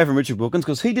 Let's get away from Richard Wilkins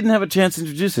because he didn't have a chance to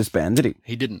introduce this band, did he?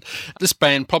 He didn't. This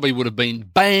band probably would have been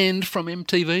banned from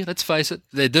MTV, let's face it.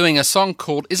 They're doing a song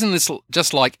called Isn't This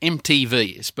Just Like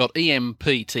MTV? It's spelled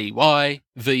EMPTYVEE.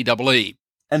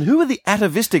 And who were the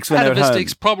Atavistics when they were at home?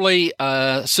 Atavistics, probably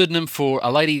a pseudonym for a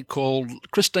lady called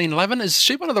Christine Lavin. Is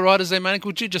she one of the writers there, man?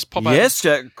 Could you just pop over? Yes,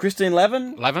 Christine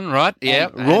Lavin. Lavin, right, yeah.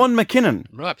 Ron McKinnon.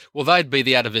 Right. Well, they'd be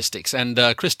the Atavistics. And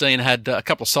Christine had a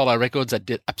couple of solo records that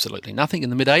did absolutely nothing in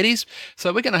the mid-'80s.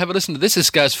 So we're going to have a listen to this.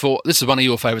 This is one of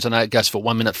your favourites. I know it goes for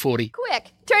 1 minute 40.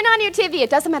 Quick, turn on your TV. It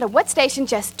doesn't matter what station,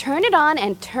 just turn it on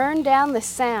and turn down the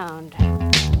sound.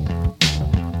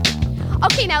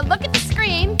 Okay, now look at the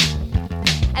screen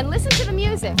and listen to the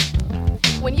music.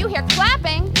 When you hear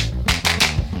clapping,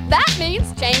 that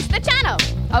means change the channel.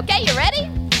 Okay, you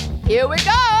ready? Here we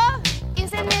go.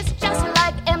 Isn't this just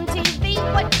like MTV?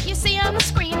 What you see on the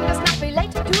screen does not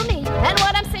relate to me. And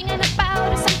what I'm singing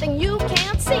about is something you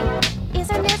can't see.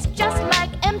 Isn't this just like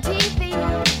MTV?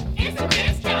 Isn't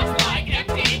this just like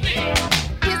MTV?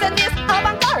 Isn't this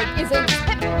avant-garde? Isn't this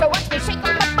hip to watch me shake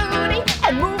my booty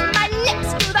and move my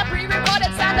lips to the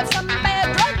pre-recorded sound of some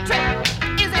bad drug trip?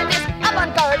 Isn't this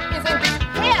avant-garde? Isn't this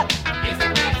hip?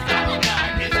 Isn't this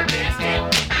avant-garde? Isn't this hip?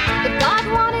 If God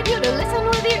wanted you to listen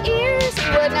with your ears, he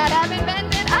would not have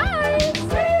invented eyes.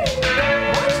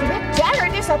 Watch Mick Jagger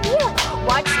disappear.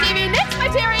 Watch Stevie Nicks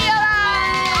materialize.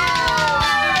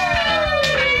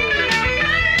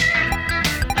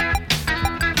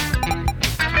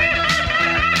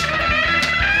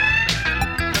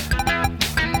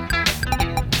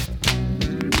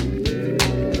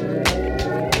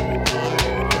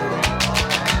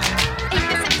 Ain't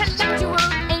this intellectual?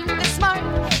 Ain't this smart?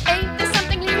 Ain't this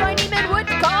something Leroy Neiman would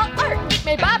call art? It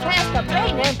may bypass the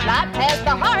brain and fly past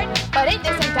the heart, but ain't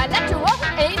this intellectual?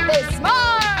 Ain't this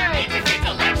smart? Ain't this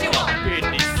intellectual? Ain't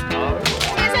this smart?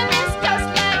 Isn't this just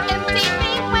like MTV?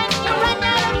 When you run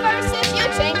out of verses, you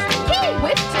change the key,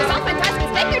 which is oftentimes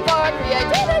mistaken for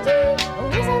creativity.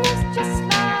 Oh, isn't this just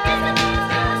like? Isn't this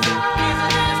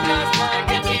just like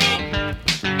MTV?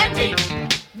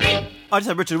 I just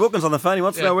have Richard Wilkins on the phone. He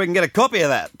wants to know where we can get a copy of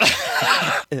that.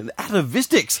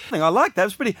 Atavistics. I like that.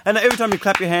 It's pretty. And every time you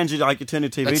clap your hands, you turn your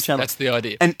TV channel. That's the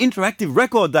idea. An interactive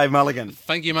record, Dave Mulligan.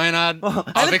 Thank you, Maynard.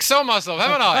 I've excelled myself,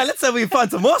 haven't I? Hey, let's see if we can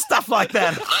find some more stuff like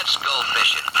that. Let's go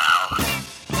fishing,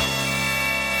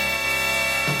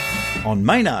 pal. On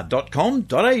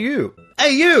maynard.com.au.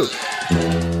 AU.